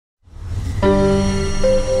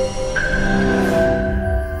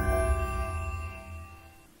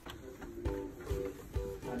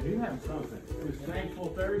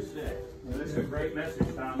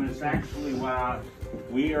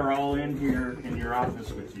we are all in here in your office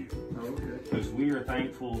with you. Okay. Because we are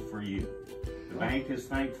thankful for you. The bank is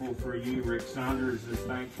thankful for you. Rick Saunders is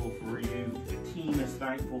thankful for you. The team is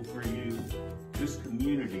thankful for you. This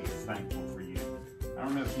community is thankful for you. I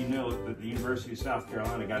don't know if you know it, but the University of South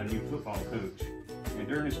Carolina got a new football coach. And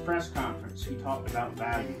during his press conference, he talked about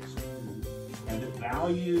values. And the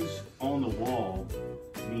values on the wall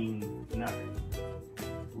mean nothing.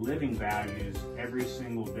 Living values every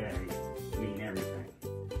single day mean everything.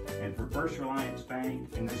 And for First Reliance Bank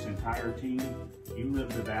and this entire team, you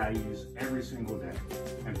live the values every single day.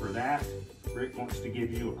 And for that, Rick wants to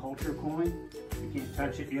give you a culture coin. We can't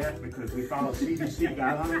touch it yet because we follow CDC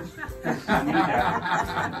guidelines. We need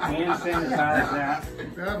to hand sanitize that.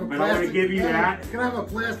 But I want to give you that. Can I have a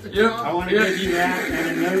plastic Yep. cup? I want to give you that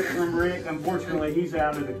and a note from Rick. Unfortunately, he's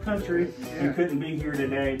out of the country and couldn't be here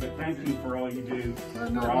today, but thank you for all you do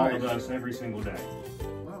for all of us every single day.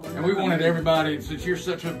 And we wanted everybody, since you're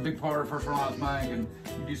such a big part of First Reliance Bank and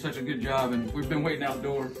you do such a good job, and we've been waiting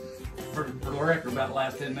outdoors for the record about the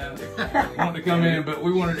last 10 minutes, wanted to come in, but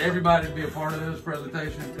we wanted everybody to be a part of this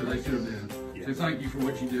presentation because they should have been. Yes. So thank you for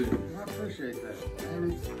what you do. I appreciate that.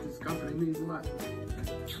 And this company means a lot.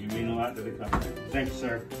 You mean a lot to the company. Thank you,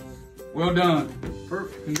 sir. Well done.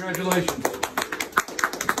 Perfect. Congratulations.